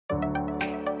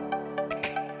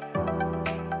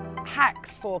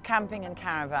hacks for camping and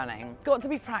caravanning. Got to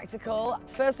be practical.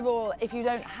 First of all, if you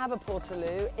don't have a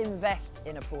portaloo, invest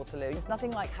in a portaloo. It's nothing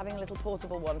like having a little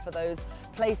portable one for those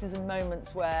places and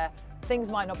moments where things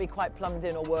might not be quite plumbed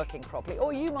in or working properly,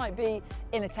 or you might be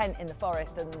in a tent in the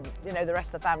forest and the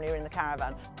rest of the family are in the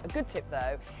caravan. A good tip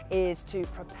though is to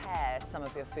prepare some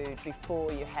of your food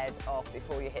before you head off,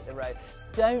 before you hit the road.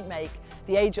 Don't make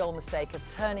the age-old mistake of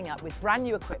turning up with brand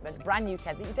new equipment, brand new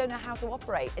tent that you don't know how to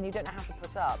operate and you don't know how to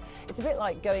put up. It's a bit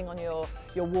like going on your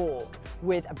walk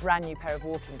with a brand new pair of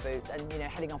walking boots and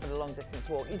heading off on a long distance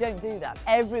walk. You don't do that.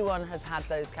 Everyone has had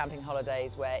those camping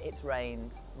holidays where it's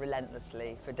rained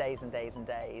relentlessly for days and days and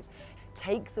days.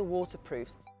 Take the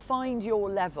waterproofs, find your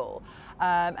level,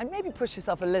 and maybe push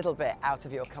yourself a little bit out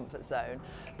of your comfort zone,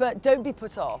 but don't be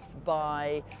put off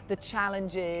by the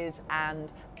challenges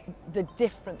and the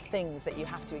different things that you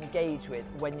have to engage with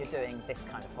when you're doing this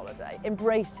kind of holiday.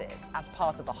 Embrace it as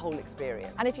part of the whole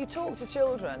experience. And if you talk to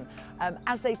children,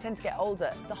 as they tend to get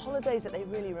older, the holidays that they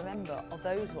really remember are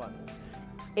those ones.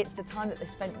 It's the time that they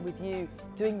spent with you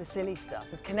doing the silly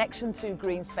stuff. The connection to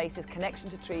green spaces, connection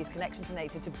to trees, connection to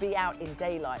nature, to be out in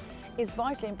daylight is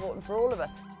vitally important for all of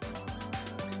us.